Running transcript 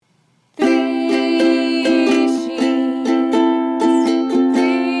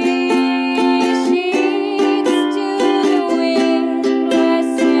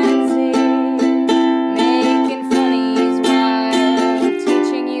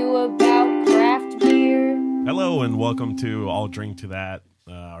Hello and welcome to All Drink to That,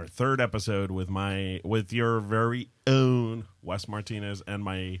 our third episode with your very own Wes Martinez and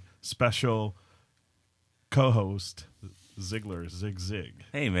my special co-host Zig Zig.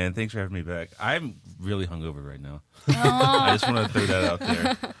 Hey man, thanks for having me back. I'm really hungover right now. I just want to throw that out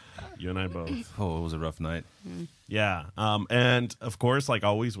there. You and I both. Oh, it was a rough night. Yeah, and of course, like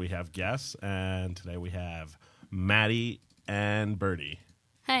always, we have guests, and today we have Maddie and Birdie.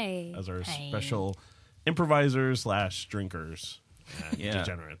 Hey. As our special improvisers / drinkers and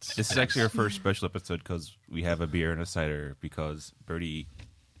degenerates. This is actually our first special episode because we have a beer and a cider because Birdie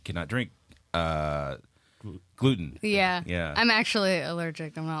cannot drink gluten. Yeah. I'm actually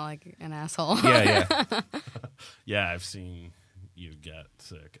allergic. I'm not like an asshole. Yeah. Yeah, I've seen you get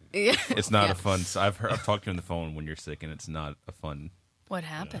sick. Yeah. It's not a fun. I've talked to you on the phone when you're sick, and it's not a fun. What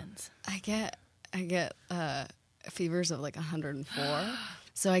happens? I get fevers of like 104.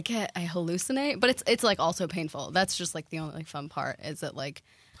 So I hallucinate, but it's like also painful. That's just like the only like fun part is that like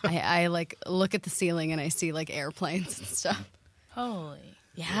I like look at the ceiling and I see like airplanes and stuff. Holy.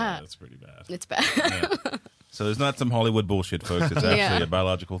 Yeah. That's pretty bad. It's bad. Yeah. So it's not some Hollywood bullshit, folks. It's actually a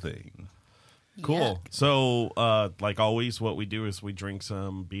biological thing. Cool. Yeah. So, like always, what we do is we drink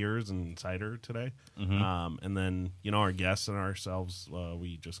some beers and cider today. And then, our guests and ourselves,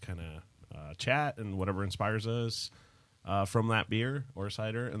 we just kind of chat and whatever inspires us from that beer or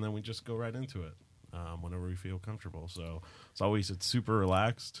cider. And then we just go right into it whenever we feel comfortable. So, as always, it's super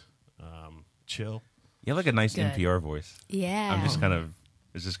relaxed, chill. You have like a nice Good. NPR voice. Yeah.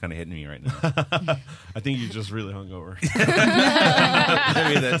 It's just kind of hitting me right now. I think you're just really hungover.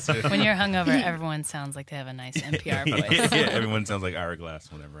 Maybe that's it. When you're hungover, everyone sounds like they have a nice NPR voice. Yeah, everyone sounds like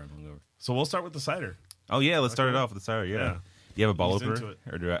Hourglass whenever I'm hungover. So, we'll start with the cider. Oh yeah, let's start it off with the cider. Yeah. Do you have a ball Ease into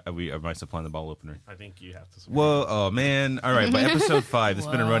opener, it. or am I supplying the ball opener? I think you have to. Whoa, oh man! All right, by episode 5, it's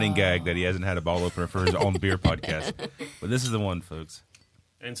been a running gag that he hasn't had a ball opener for his own beer podcast, but this is the one, folks.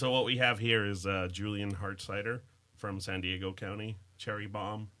 And so what we have here is Julian Hart cider from San Diego County, Cherry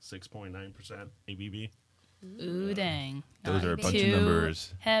Bomb, 6.9% ABV. Ooh, dang. Those are a bunch of Too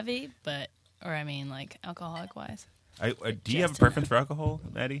numbers. heavy, or I mean, like, alcoholic-wise. Do you have a preference for alcohol,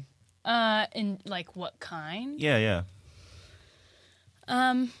 Maddie? In, like, what kind? Yeah.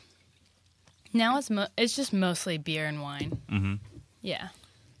 Now it's just mostly beer and wine. Mm-hmm. Yeah.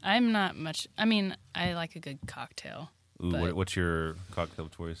 I'm not much... I mean, I like a good cocktail. Ooh, but, what's your cocktail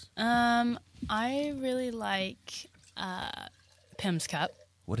choice? I really like Pim's Cup.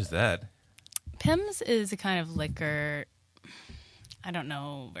 What is that? Pim's is a kind of liquor. I don't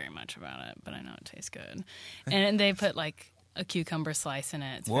know very much about it, but I know it tastes good. And they put like a cucumber slice in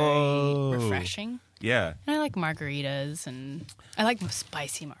it. It's very refreshing. Yeah. And I like margaritas, and I like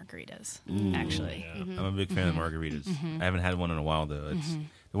spicy margaritas, actually. Yeah. I'm a big fan of margaritas. I haven't had one in a while, though. It's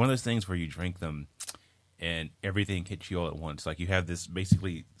one of those things where you drink them and everything hits you all at once. Like you have this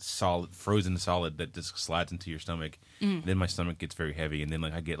basically solid, frozen solid that just slides into your stomach. Then my stomach gets very heavy, and then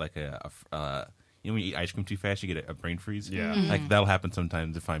like I get like when you eat ice cream too fast, you get a brain freeze. Yeah. Like that'll happen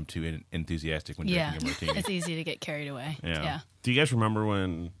sometimes if I'm too enthusiastic when drinking a martini. It's easy to get carried away. Yeah. Do you guys remember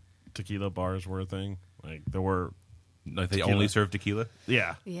when tequila bars were a thing? Like there were... Like they tequila. only serve tequila?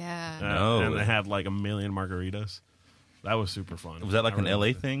 Yeah. Yeah. No. And they had like 1 million margaritas. That was super fun. Was that like an remember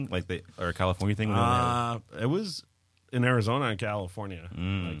LA thing, or a California thing? It was in Arizona and California.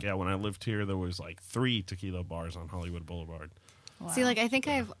 Like, when I lived here, there was like 3 tequila bars on Hollywood Boulevard. Wow. See, like, I think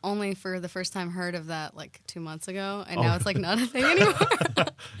I've only for the first time heard of that like 2 months ago, and now it's like not a thing anymore.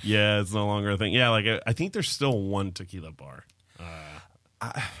 Yeah, it's no longer a thing. Yeah, like I think there's still 1 tequila bar.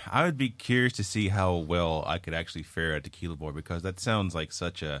 I would be curious to see how well I could actually fare at tequila bar because that sounds like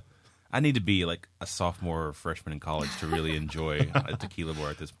such a. I need to be like a sophomore or freshman in college to really enjoy a tequila bar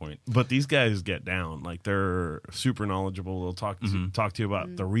at this point. But these guys get down. Like they're super knowledgeable. They'll talk to you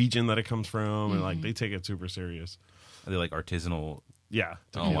about the region that it comes from, and like they take it super serious. Are they like artisanal? Yeah.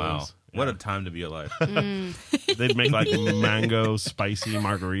 Oh wow! tequilas. What Yeah. a time to be alive. They'd make like mango spicy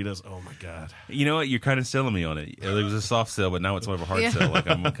margaritas. Oh my god. You know what? You're kind of selling me on it. It was a soft sell, but now it's more of a hard sell. Like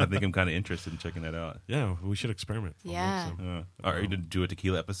I think I'm kind of interested in checking that out. Yeah, we should experiment. Yeah. Are you going to do a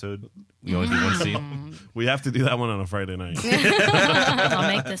tequila episode? We only do one scene. We have to do that one on a Friday night.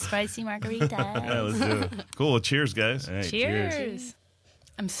 I'll make the spicy margarita. Yeah, let's do it. Cool. Well, cheers, guys. All right, Cheers.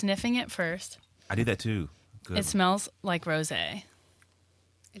 I'm sniffing it first. I did that too. Good. It smells like rosé.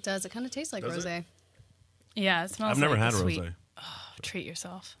 It does. It kind of tastes like Does rosé. Yeah, it smells I've never like had the sweet. rosé. Treat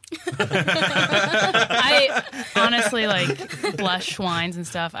yourself. I honestly like blush wines and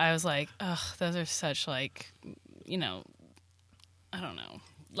stuff. I was like, ugh, those are such like, I don't know,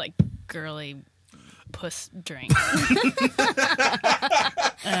 like girly puss drinks.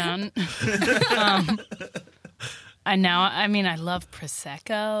 And, I love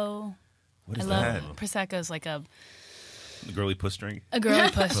Prosecco. What is I that? love Prosecco is like a Girly puss drink. A girly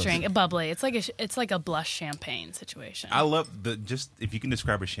puss drink, a bubbly. It's like a blush champagne situation. I love if you can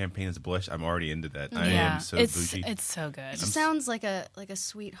describe a champagne as a blush, I'm already into that. I am so bougie. It's so good. It sounds like a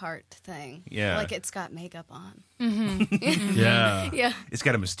sweetheart thing. Yeah. Like it's got makeup on. Mm-hmm. Yeah. Yeah. It's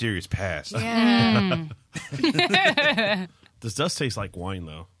got a mysterious past. Yeah. This does taste like wine,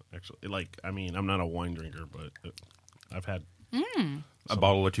 though. Actually, I'm not a wine drinker, but I've had A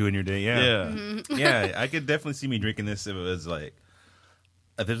bottle or two in your day, yeah. Yeah. Mm-hmm. Yeah, I could definitely see me drinking this if it was like,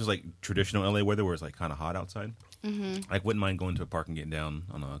 if this was like traditional LA weather where it's like kind of hot outside. Mm-hmm. I wouldn't mind going to a park and getting down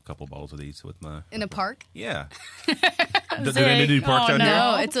on a couple bottles of these with my. In a park? Yeah. Do they do parks out here?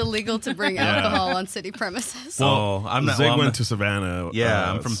 No, it's illegal to bring alcohol on city premises. Well, I'm not. Zig well, I'm went not- to Savannah.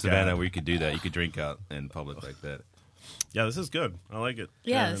 Yeah, I'm from Scad. Savannah where you could do that. You could drink out in public like that. Yeah, this is good. I like it.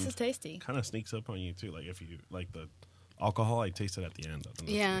 Yeah, this is tasty. Kind of sneaks up on you too. Like if you like the alcohol, I taste it at the end. I think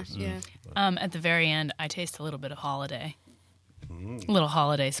that's Yeah, nice. yeah. At the very end, I taste a little bit of holiday, a little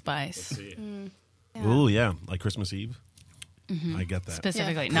holiday spice. See. Yeah. Ooh, yeah, like Christmas Eve. I get that.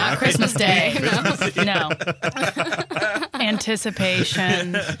 Specifically, not Christmas Day. No.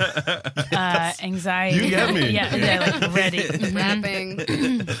 Anticipation, anxiety. You get me. Yeah, like ready. Mhm.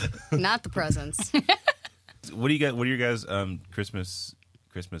 Wrapping, not the presents. What do you got? What are your guys' Christmas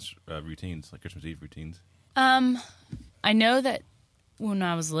routines? Like Christmas Eve routines? I know that when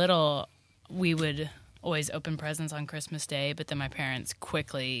I was little, we would always open presents on Christmas Day, but then my parents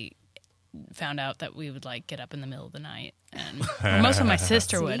quickly found out that we would like get up in the middle of the night, and or most of my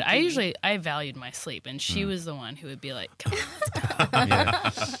sister would. I valued my sleep, and she was the one who would be like, "Come on,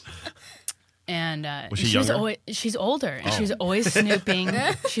 let's go." And Was she younger? She's older, and she's always snooping.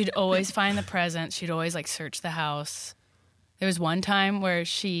 She'd always find the presents. She'd always like search the house. There was one time where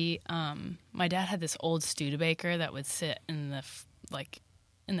my dad had this old Studebaker that would sit in the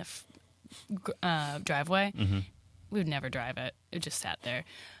driveway. Mm-hmm. We would never drive it. It just sat there.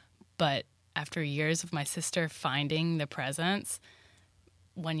 But after years of my sister finding the presents,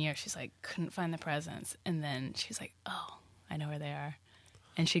 one year she's like, couldn't find the presents. And then she's like, oh, I know where they are.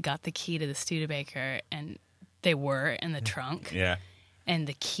 And she got the key to the Studebaker, and they were in the trunk. Yeah. And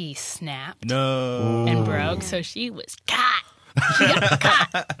the key snapped No. and broke, so she was caught.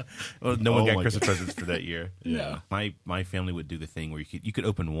 Well, no one Oh got my Christmas God. presents for that year. Yeah. My family would do the thing where you could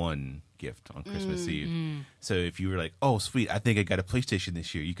open one gift on Christmas Eve. So if you were like, oh, sweet, I think I got a PlayStation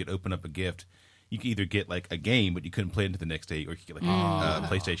this year, you could open up a gift. You could either get like a game, but you couldn't play it until the next day, or you could get like a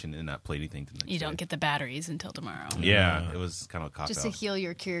PlayStation and not play anything to the next day. You don't get the batteries until tomorrow. Yeah, it was kind of a cop Just to out. heal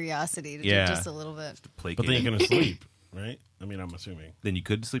your curiosity to Yeah. do just a little bit. But then you're gonna sleep, right? I mean, I'm assuming Then you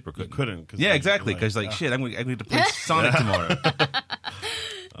could sleep or you couldn't. couldn't. Cause Yeah, then exactly. you're Because shit, I'm going to play Sonic tomorrow.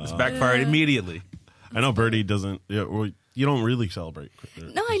 It's backfired immediately. I know Birdie doesn't. Yeah, well, you don't really celebrate.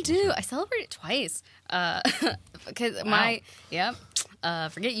 No, I do. I celebrate it twice. Because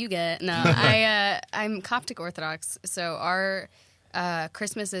forget you get. No, I'm Coptic Orthodox, so our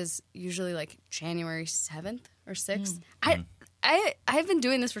Christmas is usually like January 7th or 6th. I've been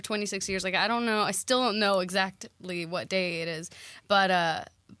doing this for 26 years. Like I don't know. I still don't know exactly what day it is, but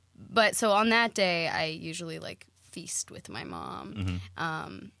so on that day I usually like feast with my mom.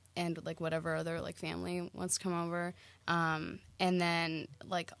 And like whatever other like family wants to come over, and then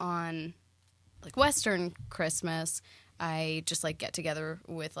like on like Western Christmas, I just like get together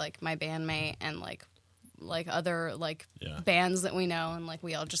with like my bandmate and like other like bands that we know, and like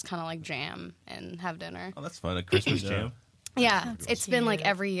we all just kind of like jam and have dinner. Oh, that's fun. A Christmas jam. Yeah, it's been like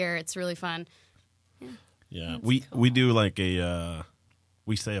every year. It's really fun. Yeah, we do like a.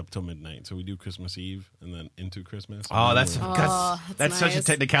 We stay up till midnight, so we do Christmas Eve and then into Christmas. Oh, that's such a nice.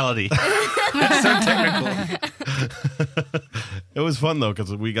 technicality. That's so technical. It was fun though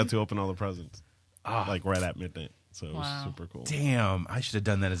because we got to open all the presents like right at midnight, so it was Wow. super cool. Damn, I should have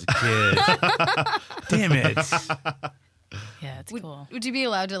done that as a kid. Damn it. Yeah, it's cool. Would you be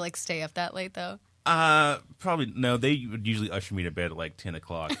allowed to like stay up that late though? Probably no. They would usually usher me to bed at like 10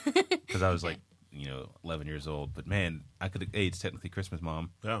 o'clock because I was like 11 years old. But man, I could. Hey, it's technically Christmas,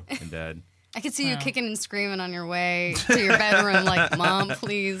 Mom Yeah, and Dad. I could see you kicking and screaming on your way to your bedroom, like, Mom,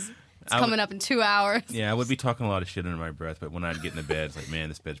 please. It's coming up in 2 hours. Yeah, I would be talking a lot of shit under my breath, but when I'd get into bed, it's like, man,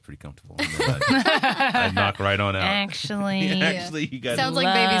 this bed's pretty comfortable. And then I'd knock right on out. Actually, Actually, you guys, Sounds like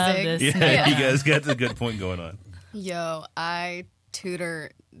love Baby Zig. this. you guys got a good point going on. Yo, I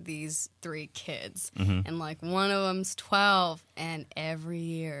tutor these 3 kids, Mm-hmm. and like one of them's 12, and every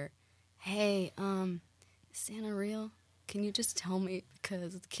year, hey, is Santa real? Can you just tell me?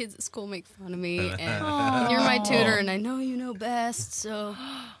 Because the kids at school make fun of me, and you're my tutor, and I know you know best, so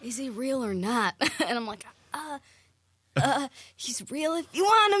is he real or not? And I'm like, he's real if you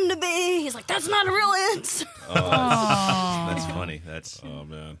want him to be. He's like, that's not a real answer. That's funny. That's Oh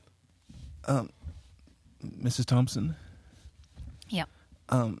man. Mrs. Thompson. Yep.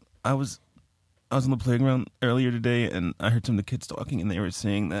 I was on the playground earlier today, and I heard some of the kids talking, and they were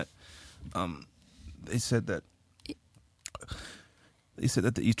saying that they said that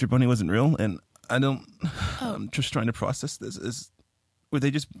the Easter Bunny wasn't real, and I don't. I'm just trying to process this.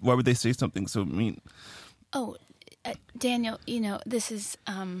 Why would they say something so mean? Oh, Daniel, this is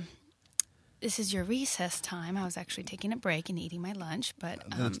your recess time. I was actually taking a break and eating my lunch, but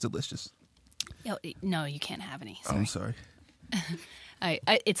That's delicious. no, you can't have any. I'm sorry.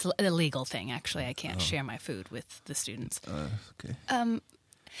 It's a legal thing, actually. I can't share my food with the students. Okay.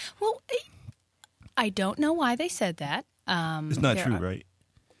 Well, I don't know why they said that. It's not true, right?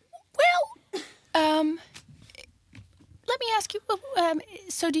 Well, let me ask you.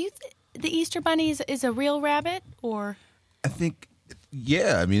 So, do you the Easter Bunny is a real rabbit, or? I think,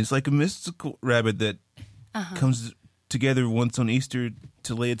 yeah. I mean, it's like a mystical rabbit that comes together once on Easter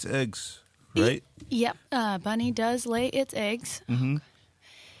to lay its eggs, right? Yep. Bunny does lay its eggs. Mm-hmm.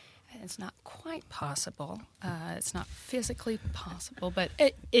 It's not quite possible. It's not physically possible, but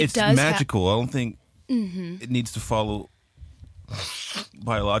it It's does. magical. I don't think it needs to follow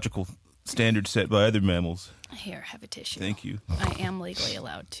biological standards set by other mammals. Here, have a tissue. Thank you. I am legally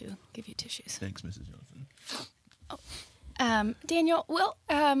allowed to give you tissues. Thanks, Mrs. Johnson. Daniel, well,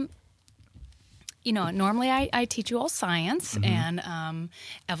 normally I teach you all science and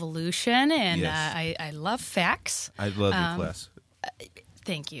evolution, and Yes. I love facts. I love your class.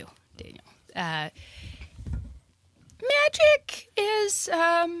 Thank you, Daniel. Magic is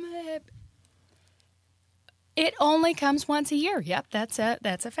it only comes once a year. Yep, that's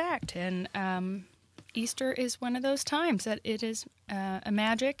a fact. And Easter is one of those times that it is a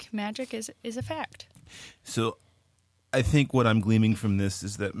magic. Magic is a fact. So I think what I'm gleaming from this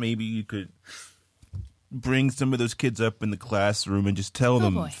is that maybe you could bring some of those kids up in the classroom and just tell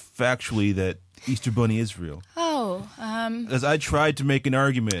them boy. factually that Easter Bunny is real. Oh, Because I tried to make an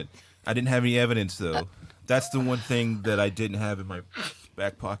argument. I didn't have any evidence, though. That's the one thing that I didn't have in my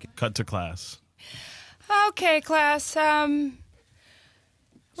back pocket. Cut to class. okay, class. You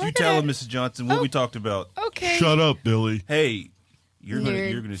tell them, Mrs. Johnson, what we talked about. Okay. Shut up, Billy. Hey, you're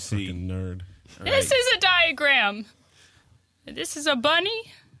Nerd. gonna see. Fucking nerd. All This right. is a diagram. This is a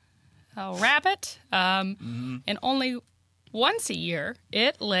bunny, a rabbit, and only once a year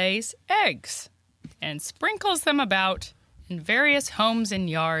it lays eggs and sprinkles them about in various homes and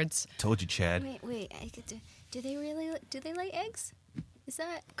yards. Told you, Chad. Wait. Do they lay eggs? Is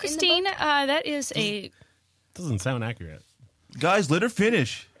that Christine, that is a... Doesn't sound accurate. Guys, let her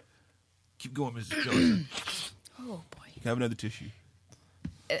finish. Keep going, Mrs. Johnson. Oh, boy. Have another tissue.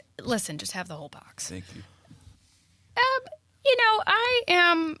 Listen, just have the whole box. Thank you. I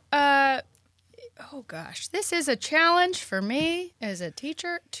am... oh, gosh. This is a challenge for me as a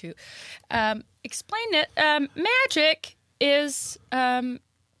teacher to explain it. Magic is like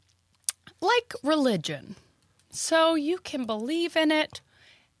religion. So you can believe in it,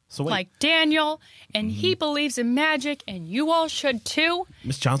 So wait, like Daniel, and he believes in magic, and you all should too.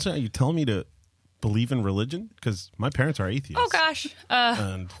 Miss Johnson, are you telling me to believe in religion? Because my parents are atheists. Oh, gosh.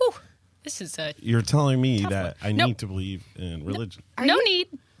 And This is a... you're telling me Tough that one. I Nope. need to believe in religion. No need.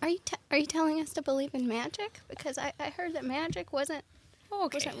 Are you telling us to believe in magic? Because I heard that magic wasn't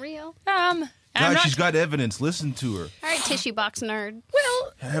Okay. real. I'm Guys, not... she's got evidence. Listen to her. All right, tissue box nerd.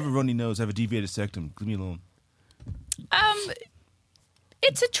 Well, I have a runny nose. I have a deviated septum. Leave me alone.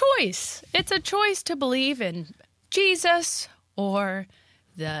 it's a choice. It's a choice to believe in Jesus or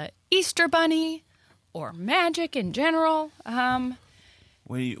the Easter Bunny or magic in general.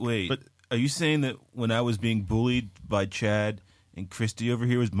 Wait. But- Are you saying that when I was being bullied by Chad and Christy over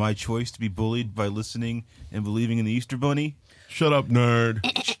here, was my choice to be bullied by listening and believing in the Easter Bunny? Shut up, nerd.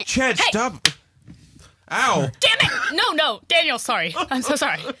 Chad, stop! Ow! Damn it! No, Daniel, sorry. I'm so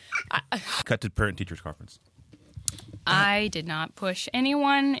sorry. Cut to parent-teachers conference. I did not push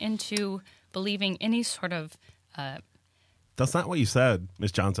anyone into believing any sort of... That's not what you said,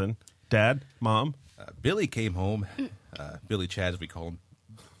 Miss Johnson. Dad, Mom. Billy came home. Billy Chad, as we call him.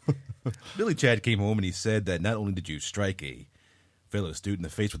 Billy Chad came home and he said that not only did you strike a fellow student in the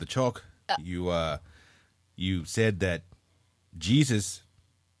face with a chalk, you said that Jesus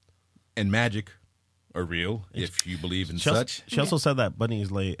and magic are real if you believe in such. She also said that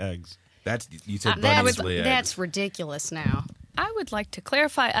bunnies lay eggs. That's you said bunnies lay eggs. That's ridiculous now. I would like to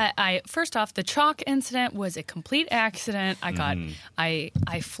clarify. I first off, the chalk incident was a complete accident. I got I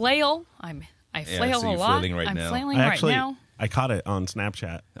flail. I flail so a you're lot. flailing right I'm now. flailing I right actually, now. I caught it on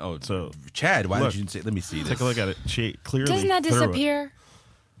Snapchat. Oh, so Chad, why look, didn't you say? Let me see this. take a look at it. She clearly Doesn't that threw it. disappear?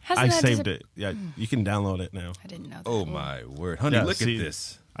 I saved it. Yeah, you can download it now. I didn't know that. Oh my word, honey! Yeah, look see, at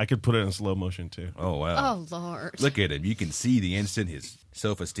this. I could put it in slow motion too. Oh wow! Oh Lord! Look at him. You can see the instant his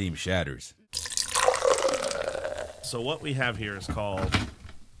self-esteem shatters. So what we have here is called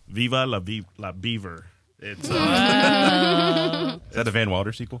Viva la Beaver. It's Is that a Van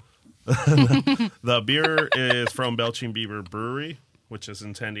Wilder sequel? the beer is from Belching Beaver Brewery, which is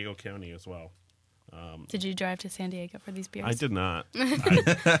in San Diego County as well. Did you drive to San Diego for these beers? I did not.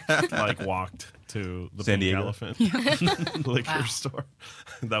 I walked to the San Pink Diego? Elephant liquor store.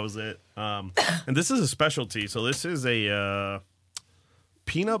 That was it. And this is a specialty. So this is a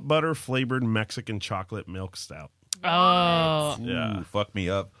peanut butter flavored Mexican chocolate milk stout. Oh, Yeah. Ooh, fuck me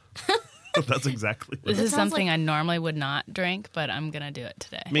up. That's exactly what this it is sounds something like- I normally would not drink, but I'm gonna do it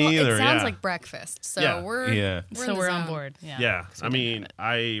today. Me Well, either. it sounds yeah. like breakfast, so Yeah. we're Yeah. We're So in the we're on zone. board. Yeah. Yeah, 'cause we I didn't mean, have it.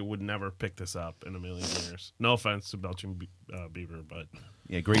 I would never pick this up in a million years. No offense to Belching Beaver, but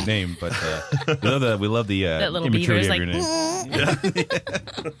Yeah, great name, but we love the That little immaturity beaver of is your like,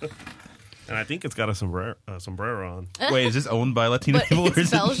 name. and I think it's got a sombrero on. Wait, is this owned by Latino But people? or is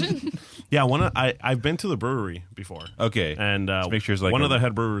it's it- Belgian. Yeah, I've been to the brewery before. Okay, And make sure it's like one a- of the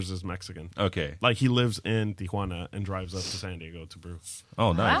head brewers is Mexican. okay. Like he lives in Tijuana and drives up to San Diego to brew.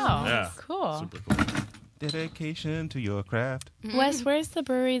 Oh, nice. wow, Yeah. cool. Super cool. Dedication to your craft. Wes, where's the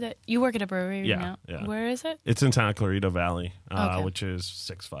brewery that you work at? A brewery Yeah, now? yeah. Where is it? It's in Santa Clarita Valley, Okay. which is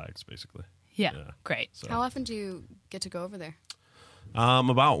Six Flags, basically. Yeah, Yeah. great. So, How often do you get to go over there?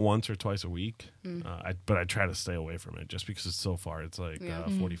 about once or twice a week. But I try to stay away from it just because it's so far. It's like Yeah. a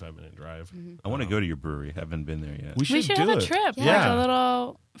 45-minute drive. I want to go to your brewery. Haven't been there yet. We should, We should do have a it. trip, Yeah. like a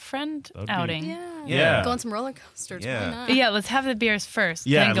little friend That'd be- outing. Yeah. Go on some roller coasters. Yeah. Why not? Yeah, let's have the beers first.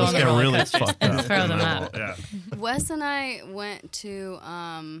 Yeah, then go let's on the get roller really coasters fucked and up. throw them And then out. we'll- Yeah. Wes and I went to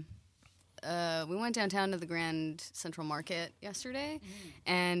we went downtown to the Grand Central Market yesterday,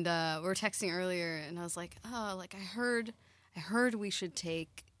 and we were texting earlier, and I was like, oh, like I heard we should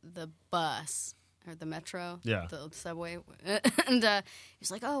take the bus or the metro, Yeah. the subway, and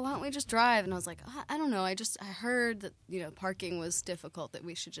he's like, oh, why don't we just drive? And I was like, I don't know, I heard that parking was difficult, that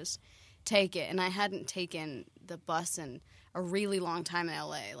we should just take it, and I hadn't taken the bus in a really long time in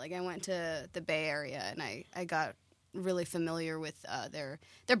LA. Like I went to the Bay Area, and I got really familiar with their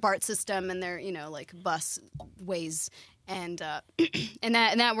BART system and their like bus ways, and and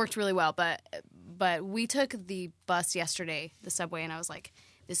that worked really well. But we took the bus yesterday, the subway, and I was like,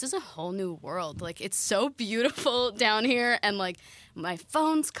 this is a whole new world. Like it's so beautiful down here, and like my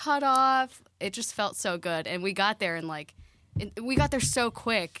phone's cut off. It just felt so good, and we got there we got there so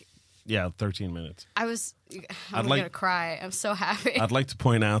quick. Yeah, 13 minutes. I'm gonna cry. I'm so happy. I'd like to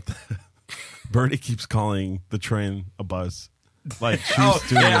point out that Bertie keeps calling the train a bus. Like she's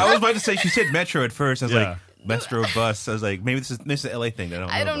doing yeah, I it. was about to say she said metro at first. I was Yeah. like, metro bus. I was like, maybe this is an LA thing that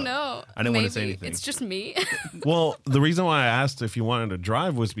I don't about. know. I didn't want to say Maybe. anything. It's just me. Well, the reason why I asked if you wanted to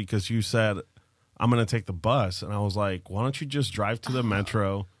drive was because you said, I'm going to take the bus. And I was like, why don't you just drive to the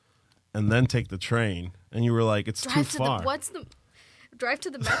metro and then take the train? And you were like, it's too far. Drive to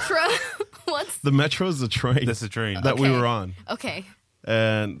the metro? What's The metro's the train That's the train. that we Okay. were on. okay?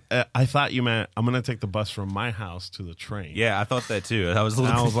 And I thought you meant, I'm going to take the bus from my house to the train. Yeah, I thought that too. I was a And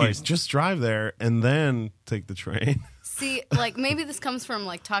little I was like, confused. just drive there and then take the train. See, like maybe this comes from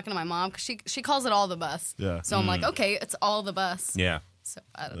like talking to my mom because she calls it all the bus. Yeah. So I'm like, okay, it's all the bus. yeah. So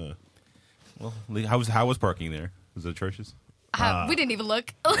I don't. Yeah. Well, how was parking there? Was it atrocious? We didn't even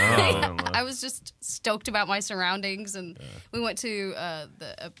look. no. I was just stoked about my surroundings, and we went to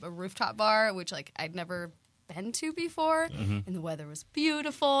a rooftop bar, which like I'd never been to before, and the weather was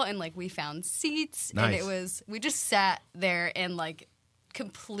beautiful, and like we found seats, and Nice. we just sat there in like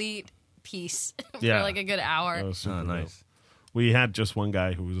complete peace for Yeah. like a good hour. That was super Oh, dope. nice. We had just one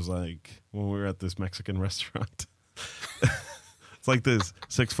guy who was like, when we were at this Mexican restaurant, it's like this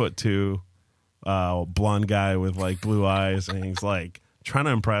 6'2" blonde guy with like blue eyes, and he's like trying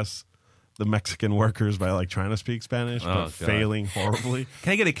to impress the Mexican workers by like trying to speak Spanish, but God. failing horribly.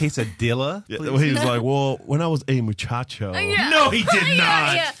 Can I get a quesadilla? Yeah, please? he's like, well, when I was a muchacho, Yeah. No, he did Yeah,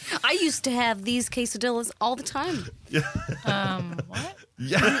 not. yeah. I used to have these quesadillas all the time. What?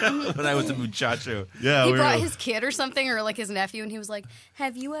 When I was a muchacho. yeah, He we brought were- his kid or something, or like his nephew, and he was like,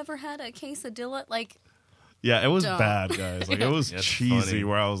 "Have you ever had a quesadilla?" Like, yeah, it was Dumb. bad, guys. Like it was That's cheesy. funny.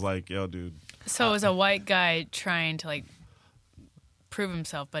 Where I was like, yo, dude, So it was a white guy trying to like prove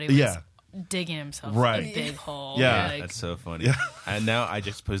himself, but he was Yeah. digging himself Right. a big hole. Yeah. Like, That's so funny. Yeah. And now I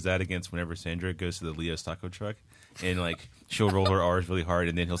just pose that against whenever Sandra goes to the Leo's taco truck and like she'll roll her R's really hard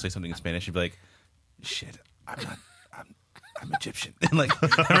and then he'll say something in Spanish. She'll be like, shit, I'm I'm Egyptian. And like,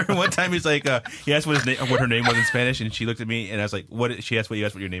 I remember one time he's like, he asked what her name was in Spanish, and she looked at me, and I was like, "What?" She asked what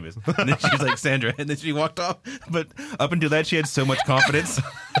your name is, and then she's like, "Sandra," and then she walked off. But up until that, she had so much confidence.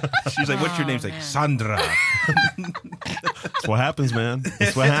 She's like, "What's your name?" She's like, "Sandra." That's what happens, man.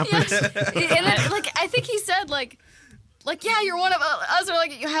 That's what happens. And it, like I think he said like yeah, you're one of us, or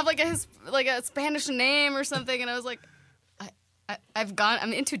like you have like a Spanish name or something, and I was like,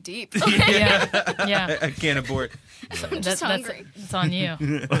 I'm in too deep. Yeah. I can't abort. I'm just hungry. It's on you.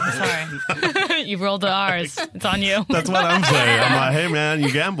 Sorry. You rolled the R's. It's on you. That's what I'm saying. I'm like, hey, man,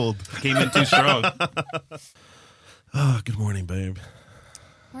 you gambled. Came in too strong. Oh, good morning, babe.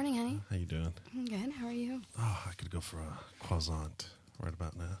 Morning, honey. How you doing? I'm good. How are you? Oh, I could go for a croissant right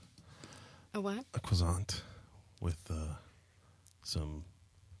about now. A what? A croissant with some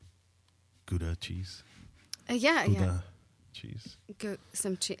Gouda cheese. Yeah. Cheese.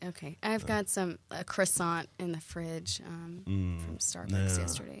 Some cheese. Okay, I've got a croissant in the fridge from Starbucks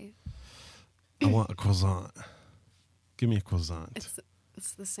yesterday. I want a croissant. Give me a croissant.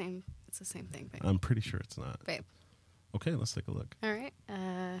 It's the same. It's the same thing, babe. I'm pretty sure it's not. Babe. Okay, let's take a look. All right.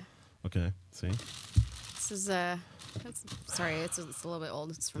 Okay, see? This is sorry, it's a little bit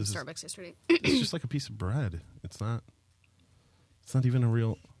old. It's from Starbucks yesterday. It's just like a piece of bread. It's not even a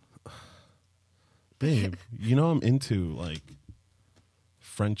real... Babe, you know I'm into, like,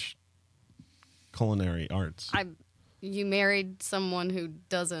 French culinary arts. You married someone who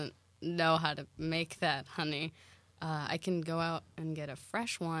doesn't know how to make that, honey. I can go out and get a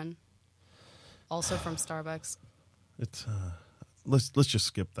fresh one, also from Starbucks. It's let's just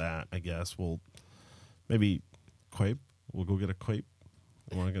skip that. I guess we'll maybe crepe. We'll go get a crepe.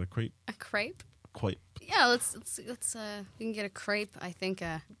 You want to get a crepe? A crepe? Crepe. Yeah, let's we can get a crepe. I think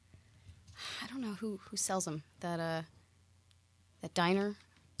I don't know who sells them. That diner.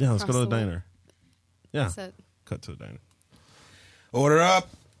 Yeah, let's go to the across the way. diner. Yeah, What's that? cut to the diner. Order up.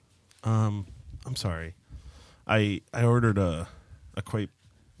 I'm sorry. I ordered a crepe.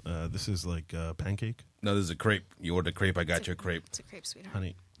 This is like a pancake. No, this is a crepe. You ordered a crepe. I got your crepe. It's a crepe, sweetheart.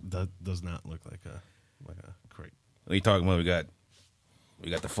 Honey, that does not look like a crepe. What are you talking about?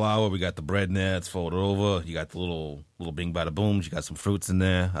 We got the flour. We got the bread in there. It's folded over. You got the little bing bada booms. You got some fruits in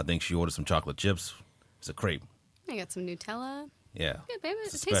there. I think she ordered some chocolate chips. It's a crepe. I got some Nutella. Yeah. Good, baby.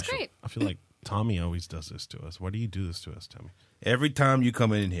 It It's a tastes special. great. I feel like Tommy always does this to us. Why do you do this to us, Tommy? Every time you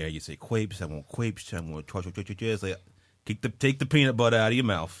come in here, you say crepes. I want crepes. I want chocolate. It's like, take the peanut butter out of your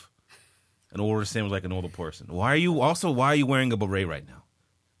mouth and order a sandwich like an older person. Why are you wearing a beret right now?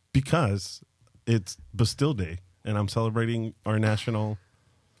 Because it's Bastille Day, and I'm celebrating our national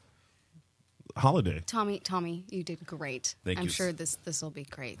holiday. Tommy, you did great. Thank I'm you. sure this will be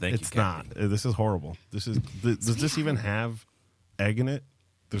great. Thank It's you, not. Kathy. This is horrible. Does this even have egg in it?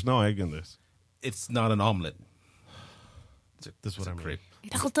 There's no egg in this. It's not an omelet. This is what I mean. Crepe.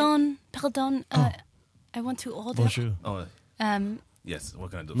 Pardon. I want to order. Bonjour. Oh, yes. What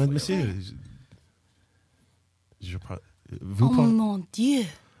can I do for you? Monsieur, Oh vous mon Dieu.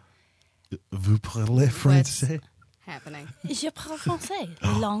 parlez français? Happening. Je parle français.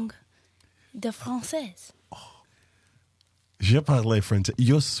 La langue de française. Je parle français.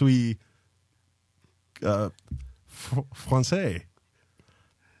 Je suis français.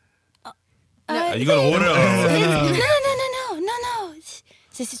 You got to order. No.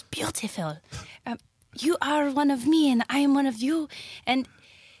 This is beautiful. You are one of me and I am one of you. And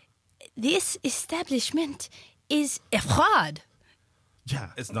this establishment is a fraud. Yeah.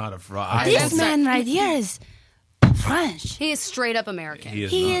 It's not a fraud. This man right here is French. He is straight up American. He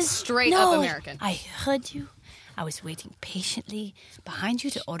is He not. is Straight up American. I heard you. I was waiting patiently behind you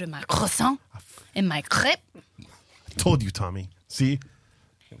to order my croissant and my crepe. I told you, Tommy. See?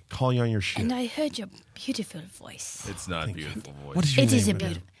 Call you on your shit. And I heard your beautiful voice. It's not a beautiful voice. What is your It name? is a again?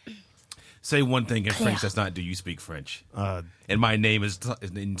 beautiful. Say one thing in Claire. French that's not, do you speak French? Uh, And my name is,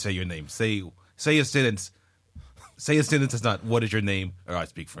 and say your name. Say a sentence. Say a sentence that's not, what is your name? Or I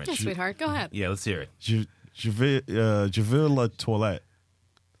speak French. Yeah, sweetheart, go ahead. Yeah, let's hear it. je vais la toilette.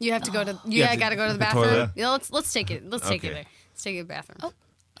 You have to go to. Yeah, I got to go to the the bathroom. toilet. Yeah, let's take it. Let's take it Okay. there. Let's take it to the bathroom. Oh,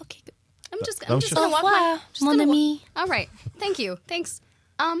 okay, good. I'm just that was gonna just- walk Au my. revoir, Just mon gonna wa- ami. All right. Thank you. Thanks.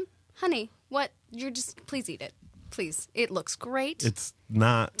 Honey, what? You're just. Please eat it. Please. It looks great. It's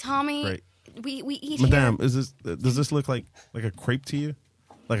not Tommy. great. We eat Madame, here. does this look like a crepe to you?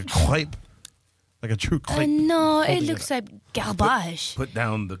 Like a crepe? Like a true crepe? No, it Holding looks like garbage. Put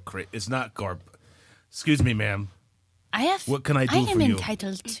down the crate. It's not garb. Excuse me, ma'am. What can I do I for am you?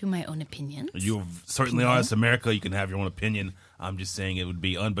 entitled to my own opinion. You certainly are. It's America. You can have your own opinion. I'm just saying it would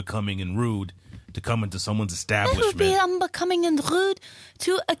be unbecoming and rude to come into someone's It would be establishment. unbecoming and rude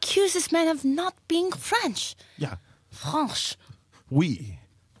to accuse this man of not being French. Yeah. French. Oui.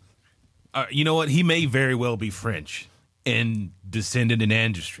 You know what? He may very well be French and descended in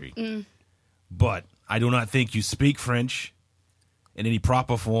ancestry. But I do not think you speak French in any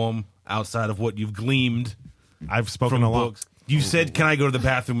proper form outside of what you've gleaned I've spoken from a lot. books. You said, "Can I go to the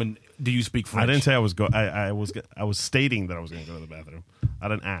bathroom?" And do you speak French? I didn't say I was I was stating that I was going to go to the bathroom. I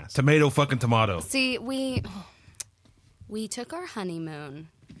didn't ask. Tomato, fucking tomato. See, we took our honeymoon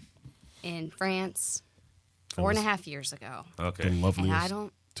in France 4.5 years ago. Okay. The And loveliest I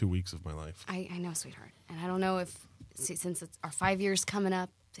don't 2 weeks of my life. I know, sweetheart. And I don't know if, since it's our 5 years coming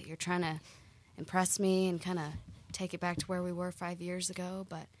up, that you're trying to impress me and kind of take it back to where we were 5 years ago,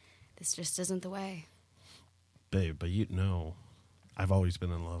 but this just isn't the way. Babe, but you know, I've always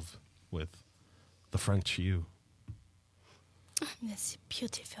been in love with the French you. That's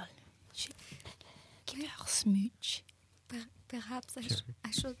beautiful. Give her a smooch. Perhaps I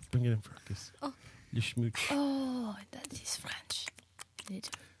should. Bring it in for a kiss. Oh. You schmooch. Oh, that is French.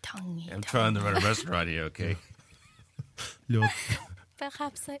 Little tongue. I'm trying to run a restaurant here, okay? Look.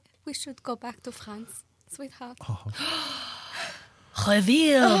 Perhaps we should go back to France, sweetheart.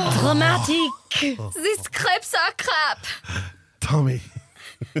 Reveal. Dramatic. These crepes are crap. Tommy.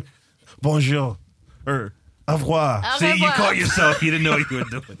 Bonjour. Au revoir. Au See, you revoir. caught yourself. You didn't know what you were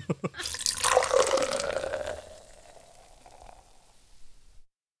doing.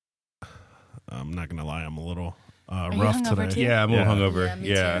 I'm not going to lie. I'm a little you rough hungover today. too? Yeah, I'm a little Yeah. hungover. Yeah, me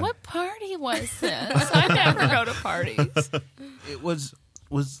Yeah. too. What party was this? I never go to parties. It was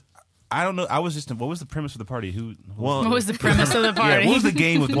I don't know. I was just. What was the premise of the party? Who? Well, What was the premise of the Yeah, party? what was the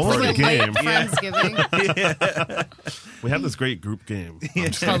game of the What was party? the game? Friendsgiving. We have this great group game.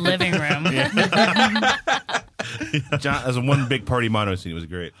 It's called living room. John, as a one big party mono scene, it was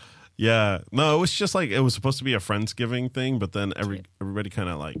great. Yeah. No, it was just like, it was supposed to be a Friendsgiving thing, but then everybody kind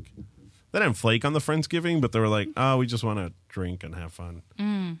of like, they didn't flake on the Friendsgiving, but they were like, oh, we just want to drink and have fun.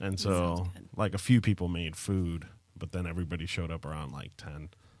 And so, like, a few people made food, but then everybody showed up around like 10.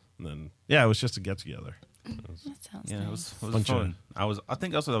 And then, yeah, it was just a get together. That sounds Yeah, nice. it was Bunch of- fun. I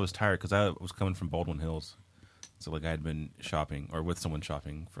think also I was tired because I was coming from Baldwin Hills, so like I had been shopping or with someone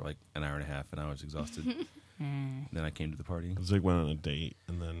shopping for like an hour and a half, and I was exhausted. Then I came to the party. Zig went on a date,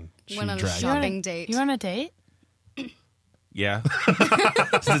 and then she Went on a dragged shop. me. Shopping date. You were on a date? Yeah,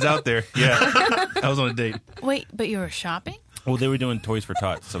 it's out there. Yeah, I was on a date. Wait, but you were shopping? Well, they were doing Toys for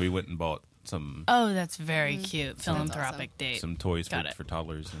Tots, so we went and bought some Oh, that's very cute. Philanthropic awesome. date. some toys Got it. for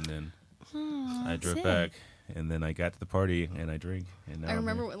toddlers, and then I drove sick. back, and then I got to the party and I drank. And now I I'm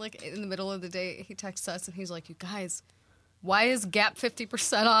remember here. when, like, in the middle of the day, he texts us and he's like, "You guys, why is Gap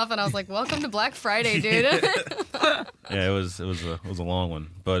 50% off?" And I was like, "Welcome to Black Friday, dude." Yeah, it was a long one,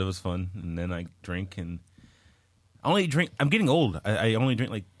 but it was fun. And then I drank and I only drink. I'm getting old. I only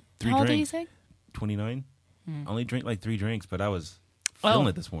drink like 3 How old are you, drinks. Zig? 29. I only drink like 3 drinks, but I was feeling Oh.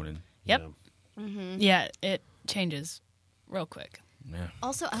 it this morning. Yep. Yeah. Yeah, it changes real quick. Yeah,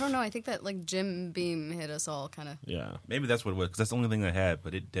 Also, I don't know. I think that, like, Jim Beam hit us all kind of. Yeah. maybe that's what it was because that's the only thing I had,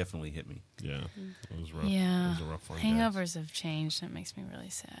 but it definitely hit me. Yeah. It was rough. Yeah. It was a rough one. Hangovers have changed. It makes me really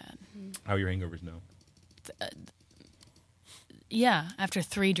sad. How are your hangovers now? Yeah, after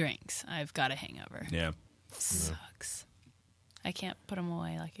 3 drinks, I've got a hangover. Yeah. Sucks. I can't put them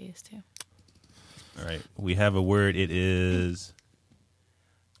away like I used to. All right, we have a word. It is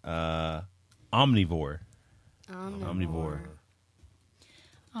omnivore. Omnivore.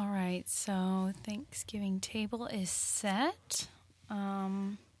 All right, so Thanksgiving table is set.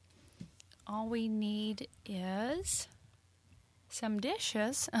 All we need is some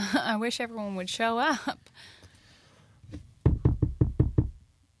dishes. I wish everyone would show up.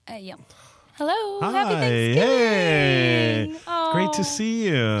 Yeah. Hello. Happy Hi. Thanksgiving. Hey. Oh, Great to see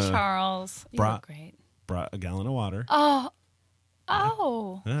you. Charles. You Bra- look great. Brought a gallon of water. Oh.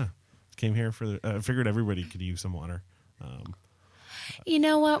 Yeah. Came here for the. Figured everybody could use some water. You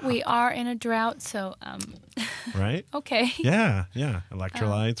know what? We are in a drought, so Right? okay. Yeah. Yeah.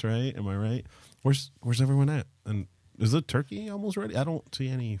 Electrolytes, right? Am I right? Where's everyone at? And is the turkey almost ready? I don't see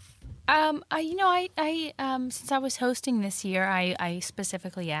any. Since I was hosting this year, I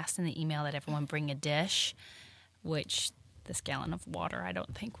specifically asked in the email that everyone bring a dish, which this gallon of water I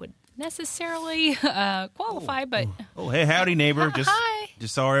don't think would necessarily qualify, but Oh, hey, howdy, neighbor. Hi.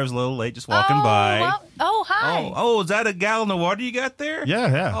 Just sorry I was a little late. Just walking by. Hi. Oh, is that a gallon of water you got there?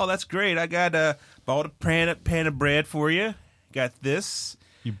 Yeah. Yeah. Oh, that's great. I got bought a pan of bread for you. Got this.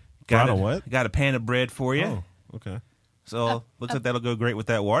 You Got brought a what? Got a pan of bread for you. Oh. Okay. So looks like that'll go great with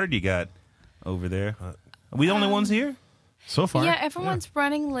that water you got over there. Are we the only ones here? So far. Yeah, everyone's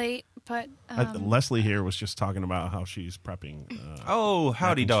running late, but Leslie here was just talking about how she's prepping. Oh,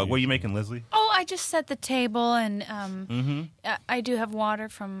 howdy, and dog. cheese. What are you making, Leslie? oh, I just set the table, and I do have water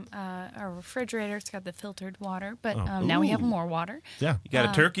from our refrigerator. It's got the filtered water, but now we have more water. Yeah. You got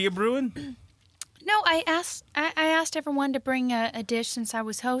a turkey a brewing? No, I asked everyone to bring a dish since I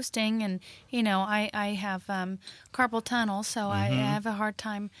was hosting, and I have carpal tunnel, so I have a hard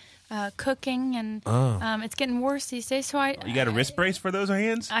time cooking, and it's getting worse these days. So You got a wrist brace for those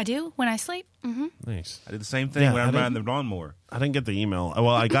hands? I do when I sleep. Mm-hmm. Nice. I did the same thing when I'm riding the lawnmower. I didn't get the email. Well,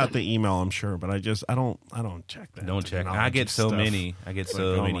 I got the email, I'm sure, but I don't check that. Don't check. I technology get so stuff. many. I get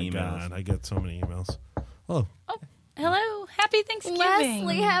so Oh my many emails. God, I get so many emails. Oh, Hello, happy Thanksgiving,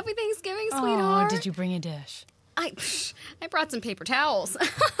 Leslie, happy Thanksgiving, Oh, sweetheart. did you bring a dish? I brought some paper towels.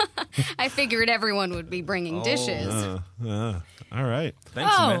 I figured everyone would be bringing dishes. all right.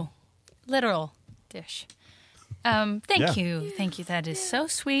 Thanks, man. Literal dish. Thank Yeah. you. That is so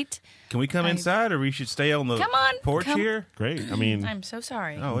sweet. Can we come inside, or we should stay on the Come on, porch come. here? Great. I mean, I'm so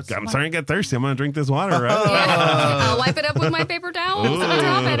sorry. Oh, it's I'm starting to get thirsty. I'm going to drink this water, right? I'll wipe it up with my paper towels and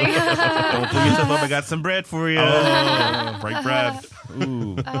drop it. Don't pull yourself up. I got some bread for you. Break bread.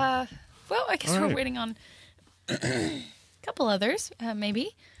 Ooh. Well, I guess All we're right. waiting on a couple others,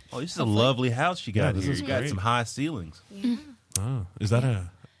 maybe. Oh, this is a lovely house you got Yeah, this here. is You got great. some high ceilings. Oh, is that a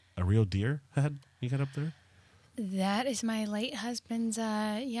real deer head you got up there? That is my late husband's.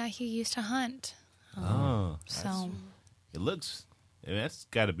 He used to hunt. Oh, So it looks. That's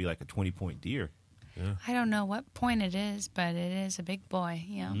got to be like a 20-point deer. I don't know what point it is, but it is a big boy.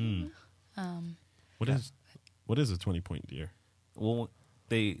 Yeah. What is a 20-point deer? Well,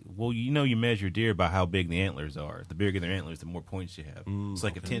 you measure deer by how big the antlers are. The bigger their antlers, the more points you have. It's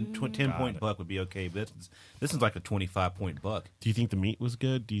like a 10-point buck would be okay, but this is like a 25-point buck. Do you think the meat was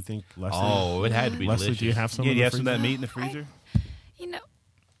good? Do you think Leslie? Oh, it had to be Leslie, delicious. do you have some? Yeah, in do you the have some of that freezer? meat in the freezer?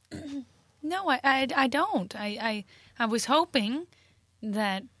 No, I don't. I was hoping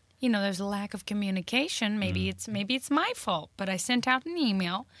that there's a lack of communication. Maybe it's my fault. But I sent out an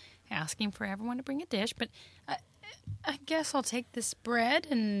email asking for everyone to bring a dish. But I guess I'll take this bread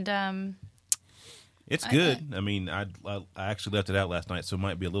and. It's good. I mean, I actually left it out last night, so it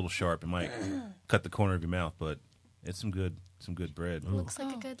might be a little sharp. It might cut the corner of your mouth, but it's some good bread. Looks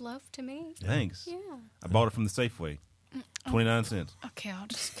like a good loaf to me. Thanks. Yeah. I bought it from the Safeway. 29 cents. Okay, I'll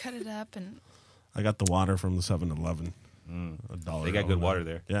just cut it up and. I got the water from the 7-Eleven. $1. They got good water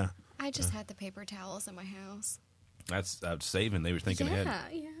there. Yeah. I just had the paper towels in my house. That's saving. They were thinking ahead.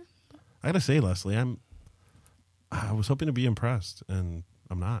 Yeah. I gotta say, Leslie, I was hoping to be impressed, and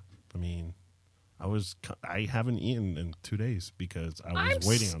I'm not. I mean, I haven't eaten in 2 days because I was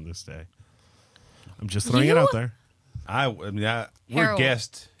waiting on this day. I'm just throwing it out there. We're Harold.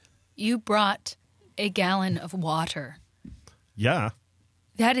 guests. You brought a gallon of water. Yeah.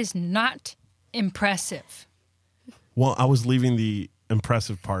 That is not impressive. Well, I was leaving the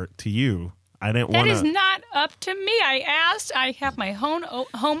impressive part to you. I didn't want That to. is not up to me. I asked. I have my home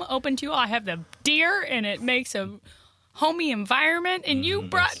open to you. I have the deer, and it makes a homey environment. And you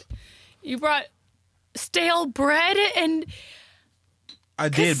brought stale bread and I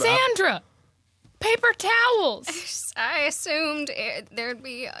did. but Cassandra, paper towels. I assumed there'd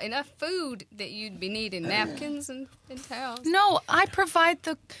be enough food that you'd be needing napkins and towels. No, I provide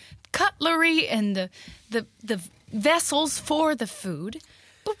the cutlery and the vessels for the food.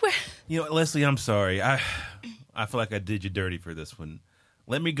 But Leslie, I'm sorry. I feel like I did you dirty for this one.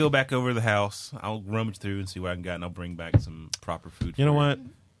 Let me go back over to the house. I'll rummage through and see what I can get, and I'll bring back some proper food. You know what?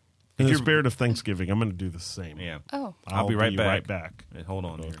 In the you're- spirit of Thanksgiving, I'm going to do the same. Yeah. oh, I'll be right back. Right back. Hey, hold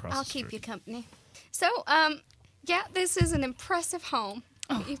on here. Across I'll the keep street. you company. So, yeah, this is an impressive home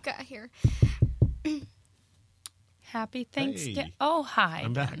that you've got here. happy Thanksgiving. Hey. Oh, hi.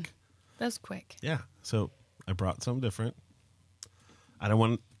 I'm back. That was quick. Yeah. So I brought something different. I don't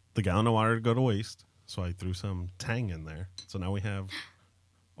want the gallon of water to go to waste, so I threw some Tang in there. So now we have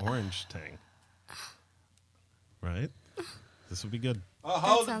orange Tang. Right? This would be good.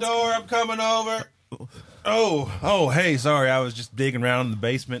 Hold the sounds door. I'm coming over. Oh, hey, sorry. I was just digging around in the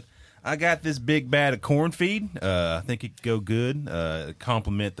basement. I got this big bag of corn feed. I think it could go good.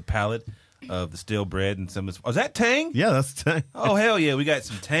 Complement the palate of the stale bread and some of this. Oh, is that Tang? Yeah, that's Tang. Oh, hell yeah. We got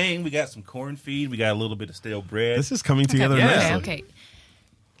some Tang. We got some corn feed. We got a little bit of stale bread. This is coming together Yeah. nicely. Okay.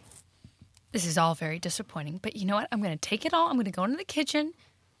 This is all very disappointing, but you know what? I'm going to take it all. I'm going to go into the kitchen.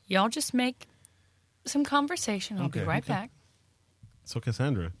 Y'all just make some conversation. I'll be Okay, right okay. back. So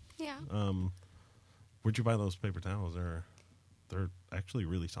Cassandra, Yeah. where'd you buy those paper towels? They're actually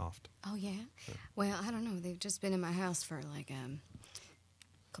really soft. Oh, yeah? Well, I don't know. They've just been in my house for like a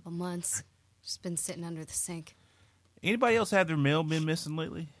couple months. Just been sitting under the sink. Anybody else had their mail been missing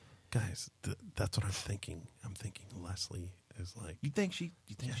lately? Guys, that's what I'm thinking. I'm thinking Leslie is like. You think she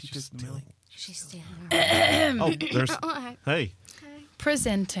took the milk? She's stealing. Oh, there's. Hi. Hey,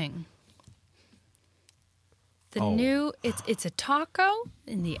 Presenting. The new, it's a taco.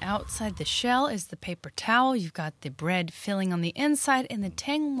 In the outside, the shell is the paper towel. You've got the bread filling on the inside and the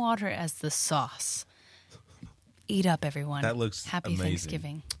tang water as the sauce. Eat up, everyone. That looks Happy amazing.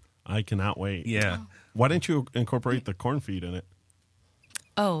 Thanksgiving. I cannot wait. Yeah. Why didn't you incorporate the corn feed in it?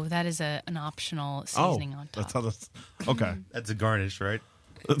 Oh, that is an optional seasoning on top. That's how that's. Okay. That's a garnish, right?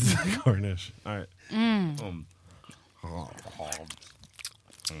 That's the garnish. All right.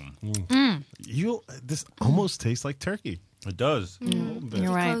 This almost tastes like turkey. It does. A little bit.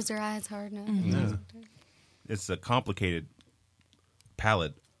 You're right. Close your eyes hard enough. Yeah. It's a complicated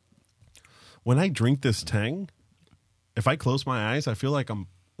palate. When I drink this Tang, if I close my eyes, I feel like I'm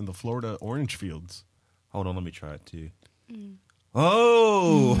in the Florida orange fields. Hold on, let me try it too.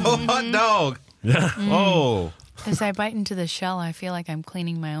 Oh, hot dog. Yeah. Oh. As I bite into the shell, I feel like I'm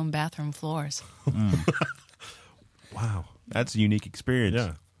cleaning my own bathroom floors. Wow. That's a unique experience.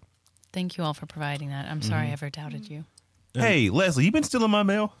 Yeah. Thank you all for providing that. I'm sorry I ever doubted you. Hey, Leslie, you been stealing my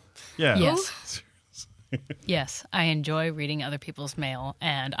mail? Yeah. Yes. Yes, I enjoy reading other people's mail,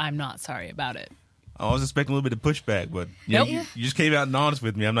 and I'm not sorry about it. I was expecting a little bit of pushback, but Nope. you just came out and honest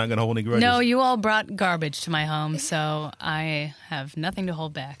with me. I'm not going to hold any grudges. No, you all brought garbage to my home, so I have nothing to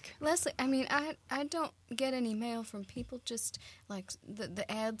hold back. Leslie, I mean, I don't get any mail from people, just like the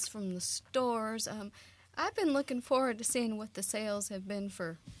ads from the stores. I've been looking forward to seeing what the sales have been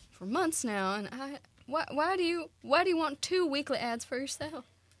for months now, and why do you want 2 weekly ads for yourself?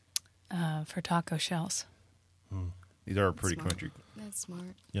 For taco shells. These are pretty Smart. crunchy. That's smart.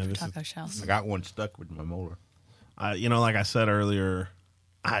 Yeah. This Taco shells. I got one stuck with my molar. like I said earlier,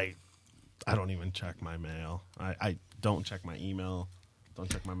 I don't even check my mail. I don't check my email. Don't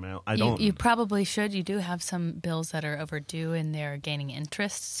check my mail. I don't. You probably should. You do have some bills that are overdue and they're gaining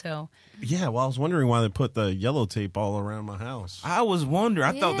interest, so... Yeah, well, I was wondering why they put the yellow tape all around my house. I was wondering.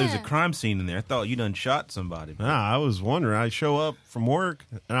 I thought there was a Yeah. crime scene in there. I thought you done shot somebody. Yeah, I was wondering. I show up from work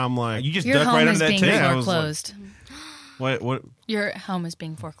and I'm like, You just Your duck home right is under that being tape. Yeah, I was like- foreclosed. what? Your home is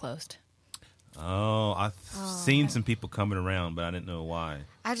being foreclosed. Oh, I've seen some people coming around, but I didn't know why.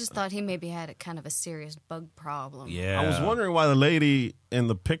 I just thought he maybe had a kind of a serious bug problem. Yeah. I was wondering why the lady in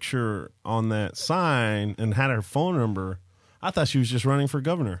the picture on that sign and had her phone number. I thought she was just running for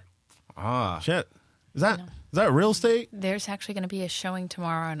governor. Ah. Shit, is that real estate? There's actually going to be a showing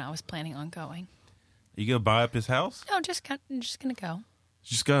tomorrow, and I was planning on going. You going to buy up his house? No, I'm just going to go.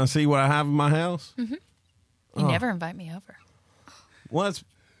 Just gonna see what I have in my house. You never invite me over. Well,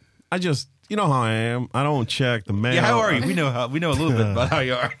 I just, you know how I am. I don't check the mail. Yeah, how are you? We know a little bit about how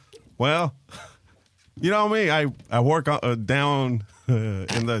you are. Well, you know me. I work down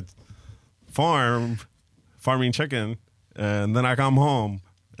in the farming chicken, and then I come home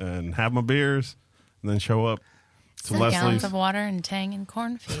and have my beers, and then show up to Some gallons Leslie's. of water and tang and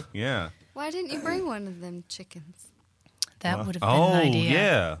corn feed. Yeah. Why didn't you bring one of them chickens? That would have been Oh, an idea.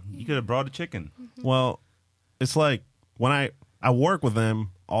 yeah. You could have brought a chicken. Well, it's like when I work with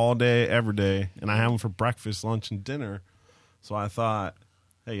them all day, every day, and I have them for breakfast, lunch, and dinner. So I thought,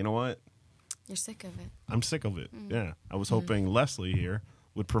 hey, you know what? You're sick of it. I'm sick of it. Yeah. I was hoping Leslie here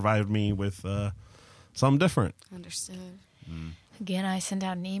would provide me with something different. Understood. Again, I sent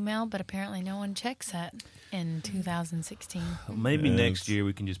out an email, but apparently no one checks that in 2016. Maybe Yeah, next it's- year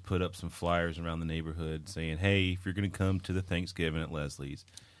we can just put up some flyers around the neighborhood saying, hey, if you're going to come to the Thanksgiving at Leslie's,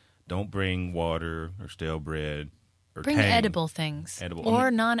 don't bring water or stale bread or Bring tang. edible things Edible. or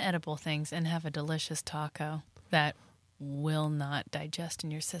non-edible things and have a delicious taco that will not digest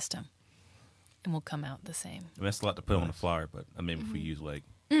in your system and will come out the same. I mean, that's a lot to put on a flyer, but I mean, if we use like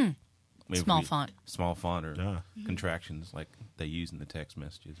maybe if Small we- font. small font or Yeah. contractions like they use in the text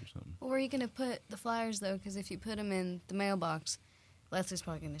messages or something. Where are you going to put the flyers, though? Because if you put them in the mailbox, Leslie's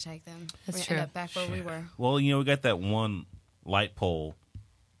probably going to take them. That's We're gonna true. End up back where we were. Well, we got that one light pole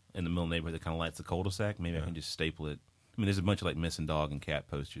in the middle of the neighborhood that kind of lights the cul-de-sac. Maybe I can just staple it. I mean, there's a bunch of like missing dog and cat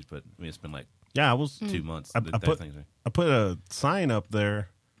posters, but I mean, it's been like Yeah, I was. 2 months. I that put thing's- I put a sign up there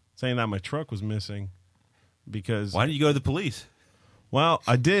saying that my truck was missing because Why didn't you go to the police? well,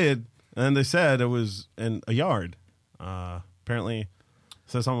 I did, and they said it was in a yard. Apparently, it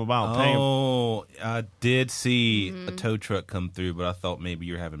said something about paying. Oh, I did see a tow truck come through, but I thought maybe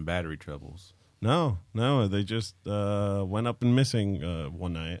you're having battery troubles. No, they just went up and missing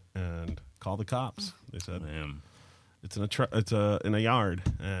one night and called the cops. They said Man. it's in a yard,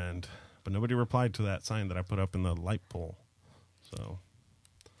 but nobody replied to that sign that I put up in the light pole. So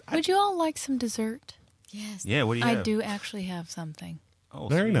Would you all like some dessert? Yes. Yeah, what do you I have? do actually have something. Oh,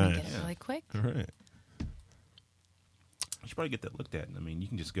 Very sweet. nice. Get it really quick. all right, You should probably get that looked at. I mean, you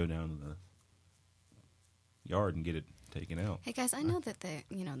can just go down to the yard and get it taken out. Hey guys, I know that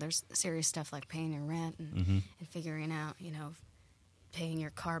there's serious stuff like paying your rent and figuring out, paying your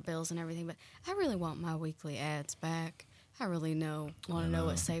car bills and everything, but I really want my weekly ads back. I really want to know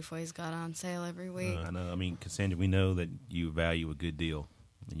what Safeway's got on sale every week. I know. I mean, Cassandra, we know that you value a good deal.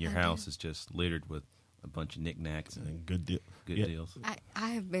 And your house is just littered with a bunch of knickknacks and good deals. I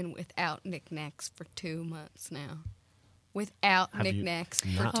have been without knickknacks for 2 months now. Without knickknacks for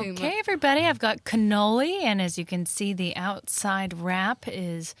 2 months. Okay, everybody, I've got cannoli, and as you can see, the outside wrap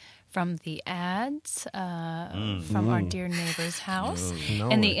is from the ads from our dear neighbor's house.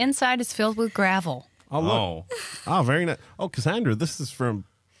 And the inside is filled with gravel. Oh, look. Oh, very nice. Oh, Cassandra, this is from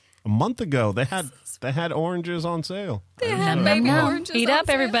a month ago. They had oranges on sale. They had baby oranges Eat on up,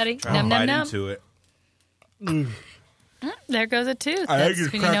 sale. everybody. I'll Num, num, bite num. into it. There goes a tooth. I That's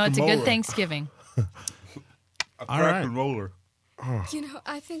just when you know cracked it's the a good molar. Thanksgiving. All right. roller.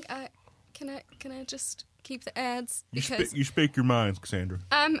 I think can I just keep the ads You because speak your minds, Cassandra.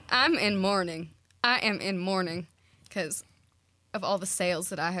 I'm in mourning. I am in mourning because of all the sales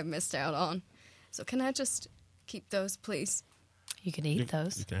that I have missed out on. So can I just keep those, please? You can eat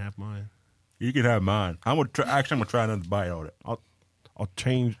those. You can have mine. You can have mine. I'm gonna try another bite on it.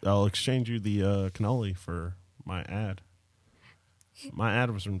 I'll exchange you the cannoli for my ad. My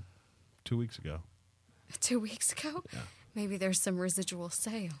ad was from 2 weeks ago. 2 weeks ago? Yeah. Maybe there's some residual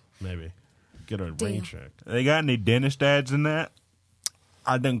sale. Maybe get a rain check. They got any dentist ads in that?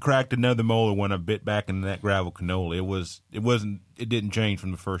 I done cracked another molar when I bit back into that gravel cannoli. It didn't change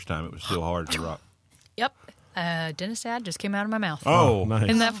from the first time. It was still hard as a rock. Yep. Dentist ad just came out of my mouth. Oh, nice.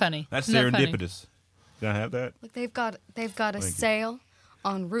 Isn't that funny? That's Isn't that funny? serendipitous. Can I have that? Look, they've got a sale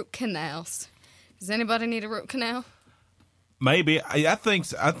on root canals. Does anybody need a root canal? Maybe. I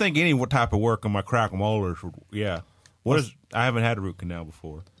think any type of work on my cracked molars. Yeah. I haven't had a root canal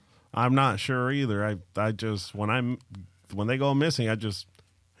before. I'm not sure either. I just when they go missing, I just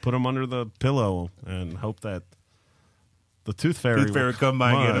put them under the pillow and hope that the tooth fairy come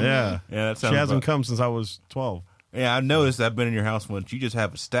by and get them. Yeah, That sounds she hasn't fun. come since I was 12. Yeah, I noticed. I've been in your house once. You just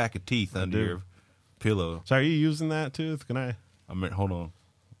have a stack of teeth under do. your pillow. So are you using that tooth? Can I? I mean, hold on.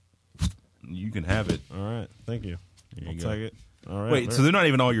 You can have it. All right, thank you. I'll go. take it. All right. Wait, so they're not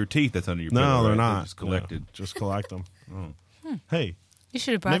even all your teeth that's under your pillow? no, they're right? not. Just collected. No, just collect them. Hey, You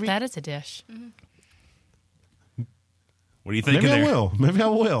should have brought Maybe- that as a dish. What are you thinking maybe there? I will. Maybe I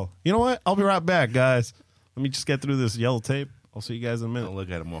will. You know what? I'll be right back, guys. Let me just get through this yellow tape. I'll see you guys in a Don't minute. look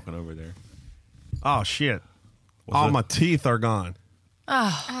at him walking over there. Oh shit! What's All that? my teeth are gone.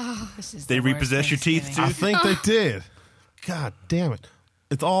 This is They the worst repossess your teeth, Thanksgiving. I think they did. God damn it!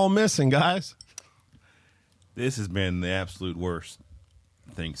 It's all missing, guys. This has been the absolute worst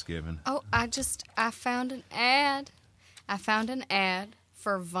Thanksgiving. Oh, I found an ad. I found an ad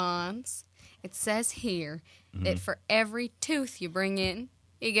for Vons. It says here that for every tooth you bring in,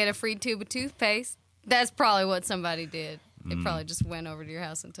 you get a free tube of toothpaste. That's probably what somebody did. They probably just went over to your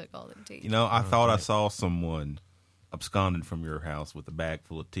house and took all the teeth. You know, I thought I saw someone absconded from your house with a bag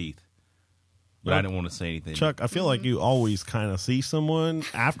full of teeth, but I didn't want to say anything. Chuck, I feel like you always kind of see someone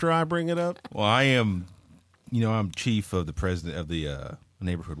after I bring it up. Well, I am, I'm chief of the president of the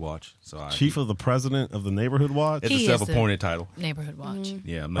neighborhood watch. So Chief of the president of the neighborhood watch. It's He a is self-appointed title. Neighborhood watch.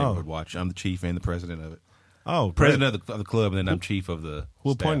 Yeah, I'm neighborhood watch. I'm the chief and the president of it. Oh, President of the club, and then I'm chief of the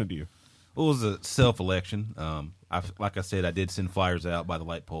Who staff. appointed you? Well, it was a self-election. Like I said, I did send flyers out by the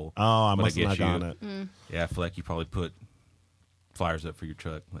light pole. Oh, I But must have guess not gotten it. Yeah, I feel like you probably put flyers up for your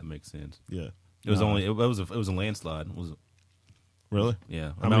truck. That makes sense. Yeah. It was it was a landslide. It was Really?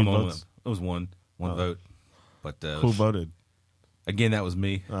 yeah. How many I'm the only votes? one. It was one vote. But Who voted? again, that was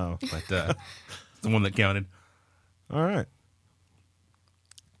me. Oh. But the one that counted. All right.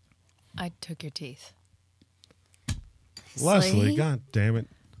 I took your teeth. Leslie, God damn it.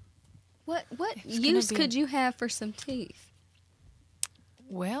 What gonna use be- could you have for some teeth?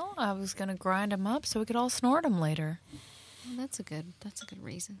 Well, I was going to grind them up so we could all snort them later. Well, that's a good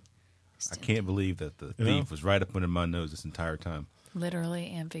reason. I can't believe that the You know? thief was right up under my nose this entire time, Literally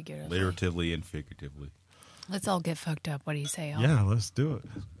and figuratively. literatively and figuratively. Let's all get fucked up. What do you say, Al? Yeah, let's do it.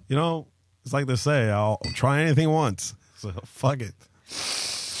 It's like they say, I'll try anything once. So fuck it.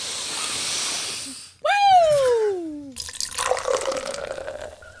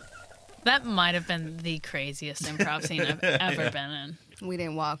 That might have been the craziest improv scene I've ever been in. We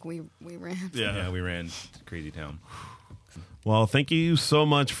didn't walk. We ran. Yeah, we ran to Crazy Town. Well, thank you so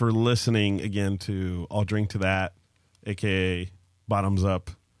much for listening again to I'll Drink to That, a.k.a. Bottoms Up.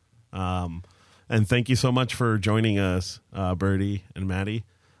 And thank you so much for joining us, Birdie and Maddie.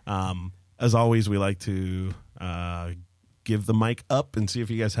 As always, we like to give the mic up and see if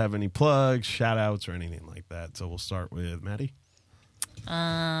you guys have any plugs, shout outs, or anything like that. So we'll start with Maddie.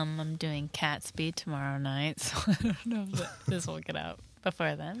 I'm doing Catsby tomorrow night, so I don't know if this will get out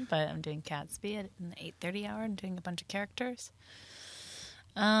before then, but I'm doing Catsby at an 8:30 hour and doing a bunch of characters.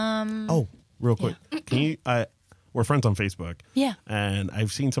 Real quick. Can you we're friends on Facebook. Yeah. And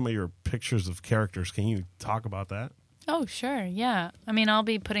I've seen some of your pictures of characters. Can you talk about that? Oh, sure. Yeah. I mean, I'll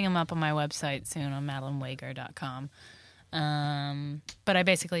be putting them up on my website soon on MadelineWager.com. But I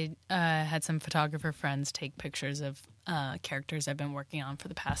basically had some photographer friends take pictures of characters I've been working on for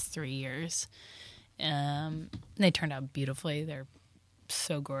the past 3 years. They turned out beautifully. They're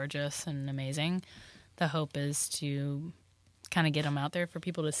so gorgeous and amazing. The hope is to kind of get them out there for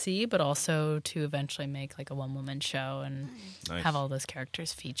people to see, but also to eventually make like a one-woman show and have all those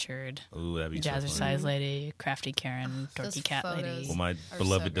characters featured. Ooh, that'd be Jazzercise Lady, Crafty Karen, Dorky Those Cat photos Lady. Well, my are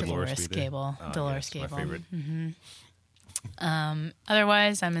beloved so Dolores Dolores Tweedy. Gable. Dolores yes, Gable. my favorite.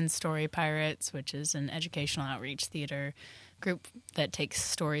 Otherwise, I'm in Story Pirates, which is an educational outreach theater group that takes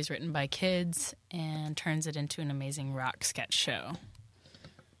stories written by kids and turns it into an amazing rock sketch show.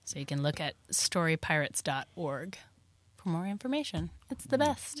 So you can look at storypirates.org for more information. It's the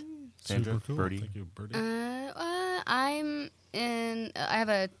best. Sandra, Super cool. Birdie. Thank you, Birdie. I have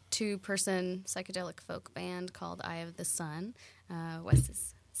a 2-person psychedelic folk band called Eye of the Sun. Wes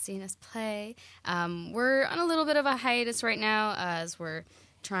has seen us play. We're on a little bit of a hiatus right now as we're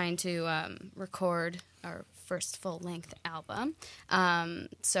trying to record our first full-length album.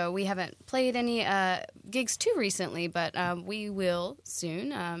 So we haven't played any gigs too recently, but we will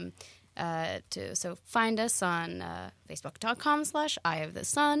soon. So find us on Facebook.com/Eye of the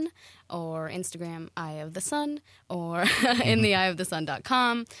Sun or Instagram Eye of the Sun or in the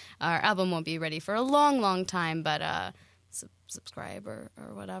eyeofthesun.com. Our album won't be ready for a long, long time, but subscribe or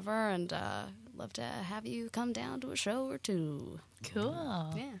whatever, and love to have you come down to a show or two.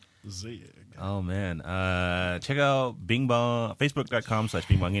 Cool. Yeah. Zig. Oh, man. Check out Bing Bong,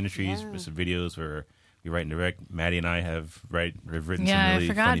 Facebook.com/Bing Bong Industries for some videos where we write and direct. Maddie and I have written some really I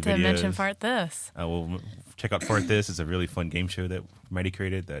forgot funny to videos. mention Fart This. Well, check out Fart This. It's a really fun game show that Maddie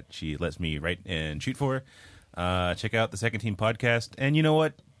created that she lets me write and shoot for. Check out the Second Team podcast. And you know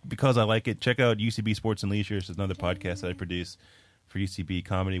what? Because I like it, check out UCB Sports and Leisure. It's another podcast that I produce for UCB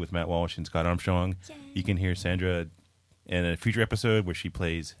Comedy with Matt Walsh and Scott Armstrong. Yay. You can hear Sandra in a future episode where she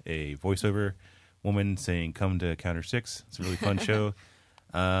plays a voiceover woman saying, "Come to Counter 6." It's a really fun show.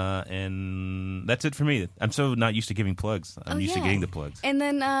 And that's it for me. I'm so not used to giving plugs. I'm used to getting the plugs. And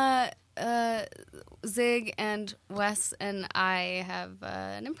then Zig and Wes and I have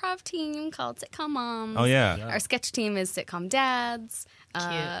an improv team called Sitcom Moms. Oh, yeah. Our sketch team is Sitcom Dads.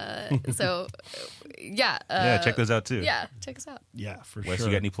 So, yeah. Yeah, check those out, too. Yeah, check us out. Yeah, for Wes, sure.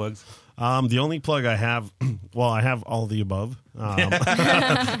 you got any plugs? The only plug I have, well, I have all of the above.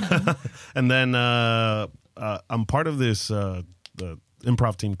 And then I'm part of this the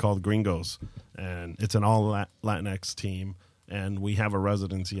improv team called Gringos, and it's an all Latinx team, and we have a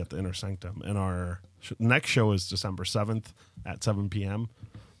residency at the Inner Sanctum. And our next show is December 7th at 7 p.m.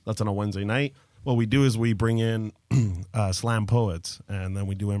 That's on a Wednesday night. What we do is we bring in slam poets, and then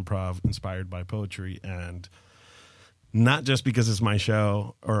we do improv inspired by poetry. And not just because it's my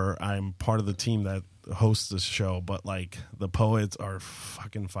show or I'm part of the team that hosts this show, but like the poets are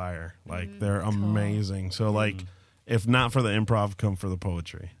fucking fire. Like they're amazing. So like if not for the improv, come for the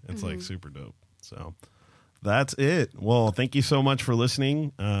poetry. It's like super dope. So that's it. Well, thank you so much for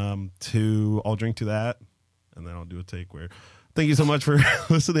listening to I'll Drink to That, and then I'll do a take where thank you so much for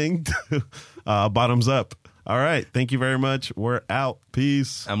listening to Bottoms Up. All right. Thank you very much. We're out.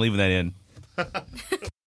 Peace. I'm leaving that in.